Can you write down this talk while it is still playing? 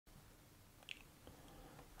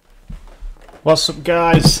What's up,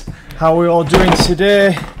 guys? How are we all doing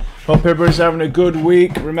today? Hope everybody's having a good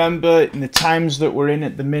week. Remember, in the times that we're in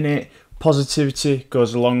at the minute, positivity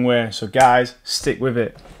goes a long way. So guys, stick with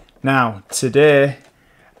it. Now, today,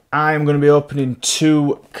 I'm going to be opening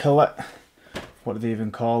two what do they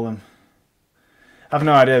even call them? I have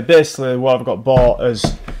no idea. Basically, what I've got bought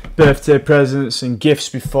as birthday presents and gifts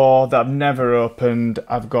before that I've never opened.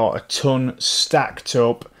 I've got a ton stacked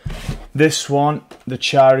up. This one, the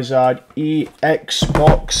Charizard EX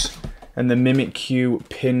box, and the Mimikyu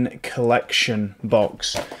pin collection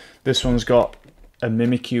box. This one's got a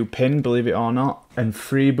Mimikyu pin, believe it or not, and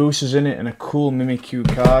 3 boosters in it and a cool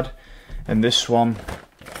Mimikyu card. And this one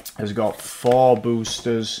has got 4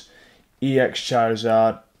 boosters, EX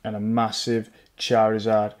Charizard, and a massive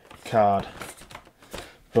Charizard card.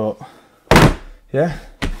 But yeah,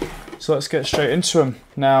 so let's get straight into them.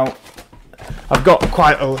 Now, I've got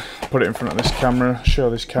quite a, put it in front of this camera, show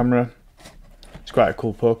this camera. It's quite a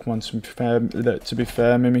cool Pokemon to be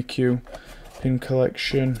fair, Mimikyu pin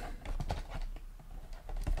collection.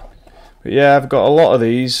 But yeah, I've got a lot of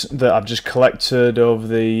these that I've just collected over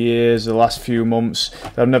the years, the last few months.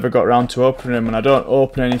 I've never got around to opening them, and I don't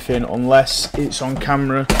open anything unless it's on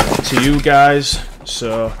camera to you guys.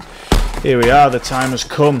 So here we are, the time has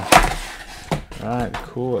come. Right,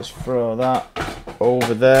 cool, let's throw that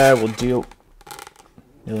over there. We'll deal,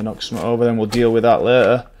 nearly knock something over, then we'll deal with that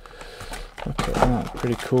later. Look at that,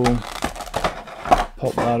 pretty cool.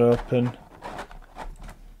 Pop that open.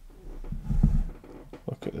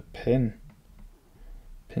 Look at the pin.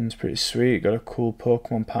 Pin's pretty sweet, got a cool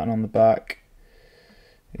Pokemon pattern on the back.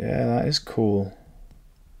 Yeah, that is cool.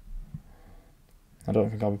 I don't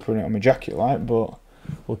think I'll be putting it on my jacket light, but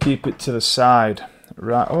we'll keep it to the side.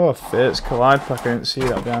 Right, oh, Fates Collide Pack, I didn't see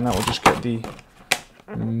that behind that. We'll just get the...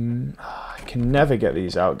 I can never get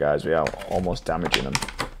these out, guys, without almost damaging them.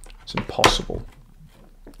 It's impossible.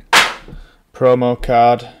 Promo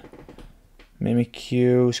card.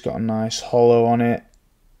 Mimikyu, it's got a nice holo on it.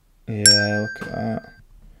 Yeah, look at that.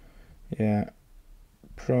 Yeah.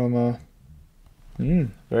 Promo.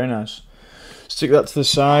 Very nice. Stick that to the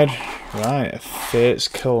side. Right, a Fates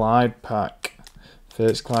Collide Pack.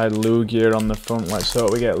 Fates Collide Lugia on the front. Let's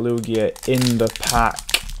hope we get Lugia in the pack.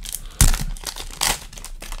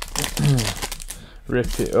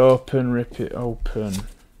 Rip it open, rip it open.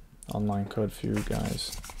 Online code for you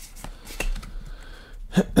guys.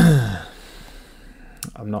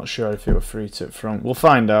 I'm not sure if it were free to front. We'll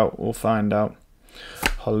find out. We'll find out.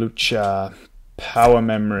 Holucha, Power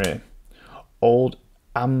Memory, Old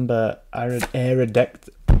Amber Aerodactyl.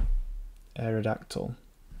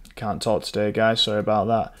 Can't talk today, guys. Sorry about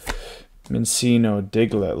that. Mincino,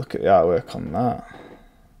 Diglett. Look at the artwork on that.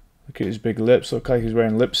 Look at his big lips. Look like he's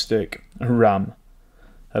wearing lipstick. Ram.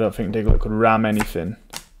 I don't think Diglett could ram anything.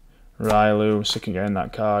 Railu, sick of getting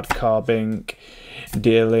that card. Carbink,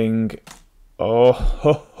 Dealing. Oh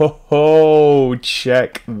ho ho ho!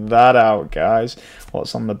 Check that out, guys.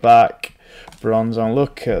 What's on the back? Bronzong.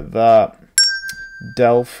 Look at that.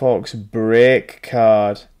 Delphox break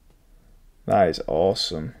card. That is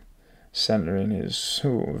awesome. Centering is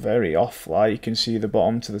very off light. You can see the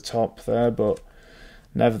bottom to the top there, but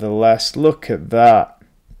nevertheless, look at that.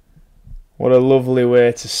 What a lovely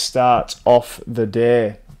way to start off the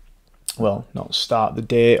day. Well, not start the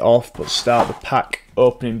day off, but start the pack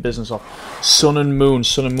opening business off. Sun and Moon.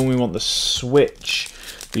 Sun and Moon, we want the Switch,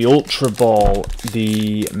 the Ultra Ball,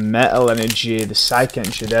 the Metal Energy, the Psych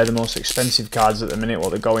Energy. They're the most expensive cards at the minute, what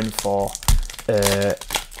they're going for.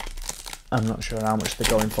 I'm not sure how much they're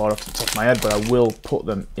going for off the top of my head, but I will put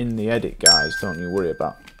them in the edit, guys. Don't you worry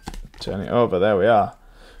about it. Turn it over. There we are.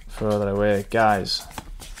 Further away, guys.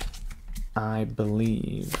 I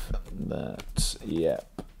believe that, yep.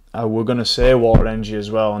 We're going to say Water Energy as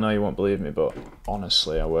well. I know you won't believe me, but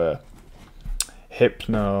honestly, I were.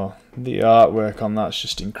 Hypno. The artwork on that's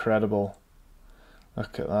just incredible.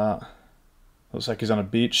 Look at that. Looks like he's on a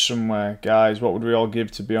beach somewhere. Guys, what would we all give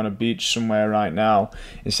to be on a beach somewhere right now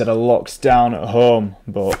instead of locked down at home?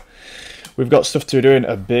 But we've got stuff to be doing.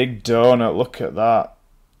 A big donut. Look at that.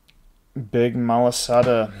 Big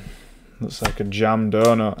Malasada. Looks like a jam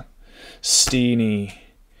donut. Steenie.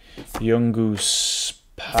 Yungoos.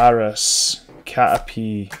 Paras.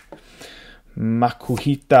 Caterpie.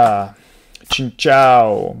 Makuhita.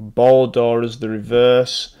 Chinchou. Baldor as the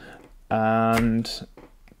reverse. And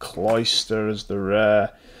Cloyster as the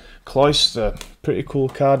rare. Cloyster, pretty cool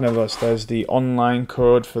card nevertheless. There's the online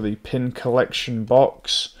code for the pin collection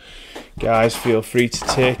box. Guys, feel free to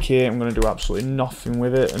take it. I'm going to do absolutely nothing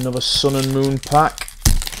with it. Another Sun and Moon pack.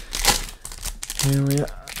 Here we are.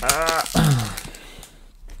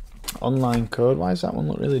 Online code. Why does that one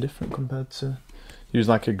look really different compared to... Use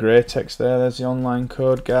like a grey text there. There's the online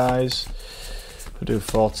code, guys. We'll do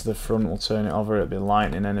 4 to the front. We'll turn it over. It'll be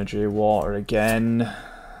lightning, energy, water again.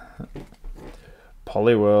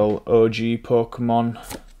 Poliwhirl, OG Pokemon,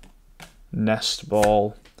 Nest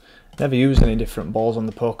Ball. Never used any different balls on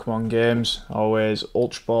the Pokemon games. Always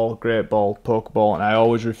Ultra Ball, Great Ball, Pokeball, and I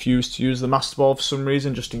always refused to use the Master Ball for some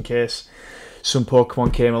reason, just in case some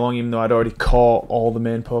Pokemon came along, even though I'd already caught all the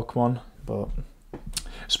main Pokemon. But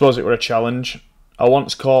I suppose it were a challenge. I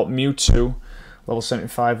once caught Mewtwo, level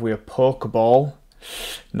 75, with a Pokeball.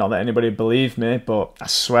 Not that anybody believed me, but I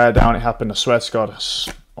swear down it happened. I swear to God,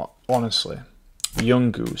 honestly.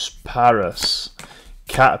 Yungoos, Paras,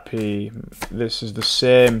 Caterpie, this is the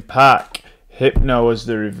same pack. Hypno as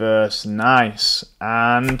the reverse, nice.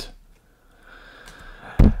 And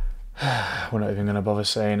we're not even going to bother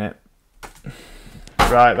saying it.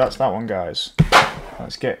 Right, that's that one, guys.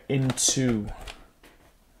 Let's get into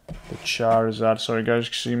the Charizard. Sorry guys,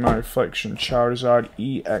 you can see my reflection. Charizard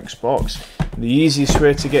EX box. The easiest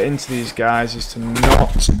way to get into these guys is to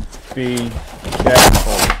not be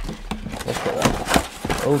careful. Look at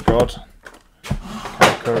that. Oh god.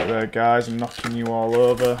 Can't go there, guys. I'm knocking you all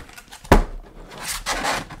over.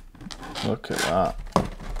 Look at that.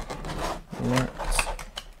 Right.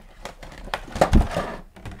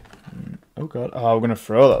 Oh god. Oh, we're going to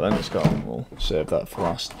throw that then. It's gone. We'll save that for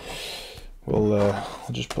last. I'll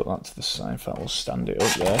just put that to the side. In fact, we'll stand it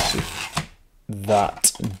up there. See if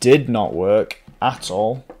that did not work at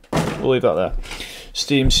all. We'll leave that there.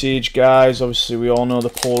 Steam Siege, guys. Obviously, we all know the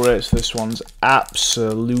pull rates. This one's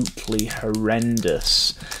absolutely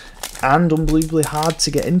horrendous and unbelievably hard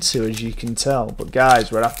to get into, as you can tell. But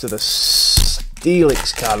guys, we're after the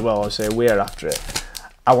Steelix card. Well, I say we're after it.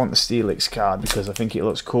 I want the Steelix card because I think it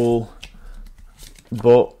looks cool.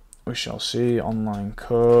 But we shall see. Online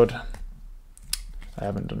code. I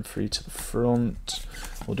haven't done 3 to the front.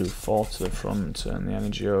 We'll do 4 to the front and turn the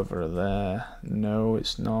energy over there. No,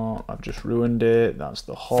 it's not. I've just ruined it. That's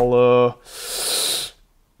the holo.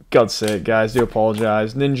 God's sake, guys, do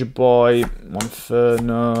apologise. Ninja Boy,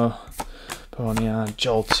 Monferno, Ponyard,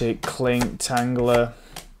 Joltik, Clink, Tangler,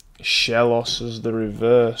 Shellos as the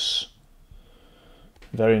reverse.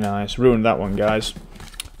 Very nice. Ruined that one, guys.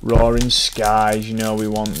 Roaring Skies, you know we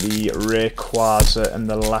want the Rayquaza and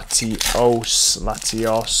the Latios.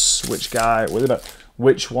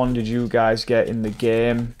 Which one did you guys get in the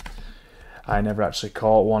game? I never actually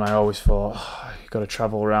caught one. I always thought, oh, you've got to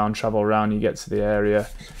travel around, you get to the area,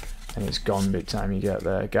 and it's gone big time you get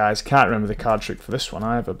there. Guys, can't remember the card trick for this one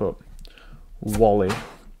either, but Wally,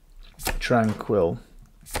 Tranquil,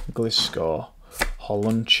 Gliscor,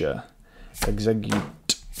 Holuncher, Execute,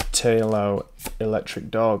 Tailo, Electric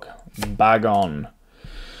Dog, Bagon,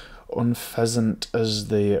 Unpheasant as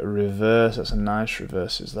the reverse. That's a nice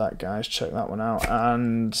reverse, is that, guys? Check that one out.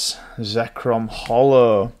 And Zekrom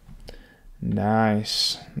Holo.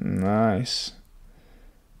 Nice, nice.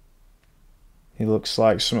 He looks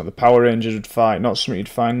like something the Power Rangers would fight, not something you'd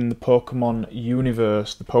find in the Pokemon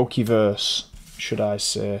universe, the Pokeverse, should I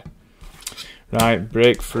say. Right,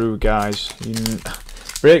 breakthrough, guys.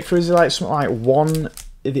 Breakthrough is like something like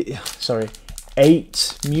 8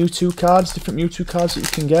 Mewtwo cards, different Mewtwo cards that you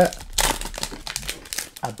can get.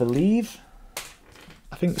 I believe.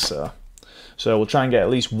 I think so. So we'll try and get at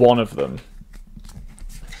least one of them.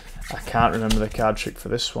 I can't remember the card trick for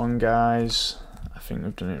this one, guys. I think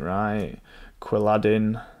we've done it right.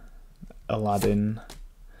 Quilladin, Aladdin,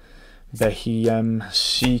 Behem,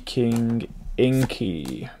 Seeking,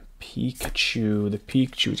 Inky, Pikachu. The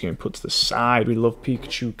Pikachu is getting put to the side. We love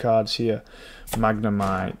Pikachu cards here.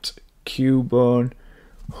 Magnemite, Cubone,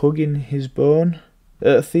 hugging his bone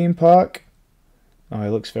at a theme park. Oh, he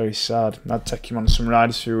looks very sad. I'd take him on some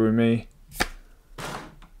rides through with me.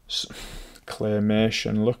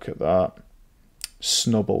 Claymation, look at that.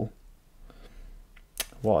 Snubble.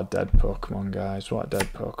 What a dead Pokemon, guys. What a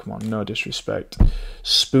dead Pokemon. No disrespect.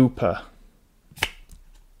 Spooper.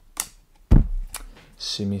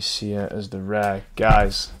 Simicia as the rare.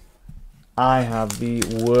 Guys, I have the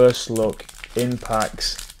worst luck in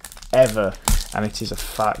packs ever, and it is a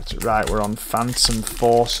fact. Right, we're on Phantom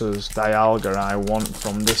Forces Dialga I want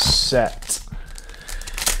from this set.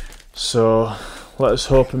 So let us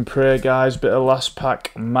hope and pray, guys. Bit of last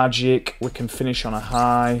pack magic. We can finish on a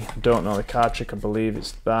high. Don't know the card trick. I believe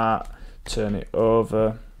it's that. Turn it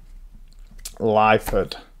over.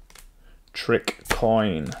 Lipard. Trick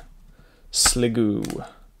Coin. Sliggoo.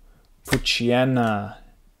 Puchiena.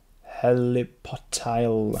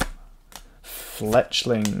 Helipotile.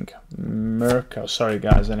 Fletchling. Murko. Sorry,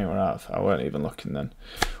 guys. Anywhere out. I weren't even looking then.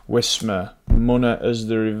 Whismer, Munna as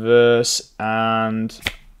the reverse, and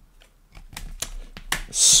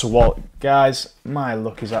Swat. Guys, my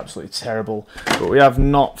luck is absolutely terrible, but we have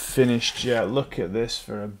not finished yet. Look at this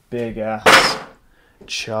for a big ass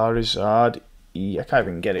Charizard E. I can't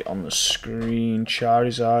even get it on the screen.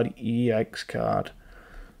 Charizard EX card.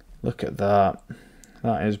 Look at that.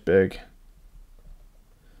 That is big.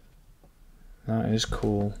 That is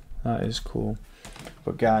cool. That is cool.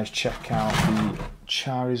 But guys, check out the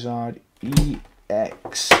Charizard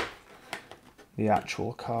EX. The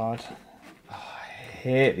actual card. I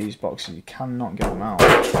hate these boxes. You cannot get them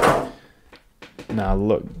out. Now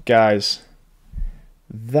look, guys.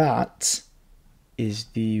 That is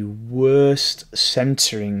the worst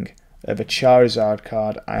centering of a Charizard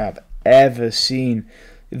card I have ever seen.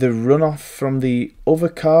 The runoff from the other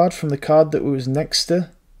card, from the card that was next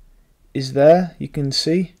to, is there. You can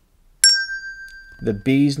see. The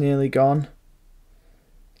B's nearly gone.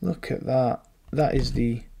 Look at that. That is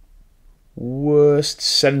the worst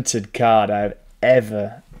centered card I've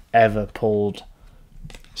ever pulled.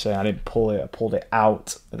 So I didn't pull it, I pulled it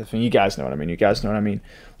out of the thing. You guys know what I mean. You guys know what I mean.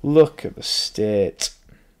 Look at the state.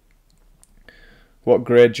 What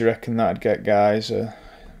grade do you reckon that'd get, guys? To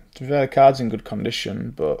be fair, the card's in good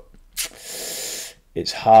condition, but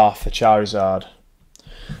it's half a Charizard.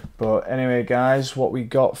 But anyway, guys, what we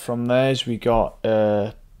got from there is we got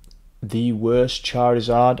the worst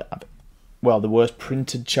Charizard, well, the worst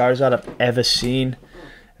printed Charizard I've ever seen.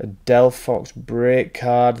 A Delphox break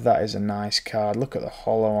card. That is a nice card. Look at the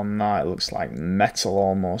holo on that. It looks like metal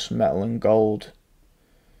almost, metal and gold.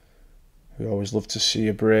 We always love to see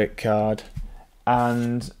a break card.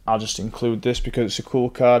 And I'll just include this because it's a cool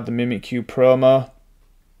card, the Mimikyu promo.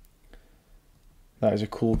 That is a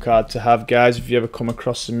cool card to have, guys, if you ever come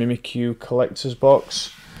across the Mimikyu collector's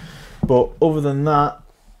box. But other than that,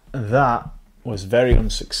 that was very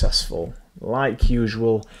unsuccessful. Like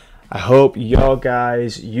usual, I hope you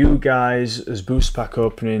guys as boost pack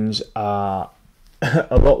openings are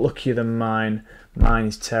a lot luckier than mine. Mine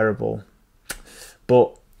is terrible.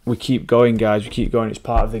 But we keep going, guys. We keep going. It's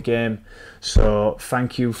part of the game. So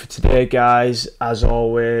thank you for today, guys. As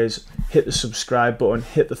always, hit the subscribe button,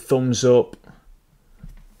 hit the thumbs up,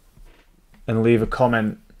 and leave a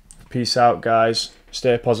comment. Peace out, guys.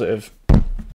 Stay positive.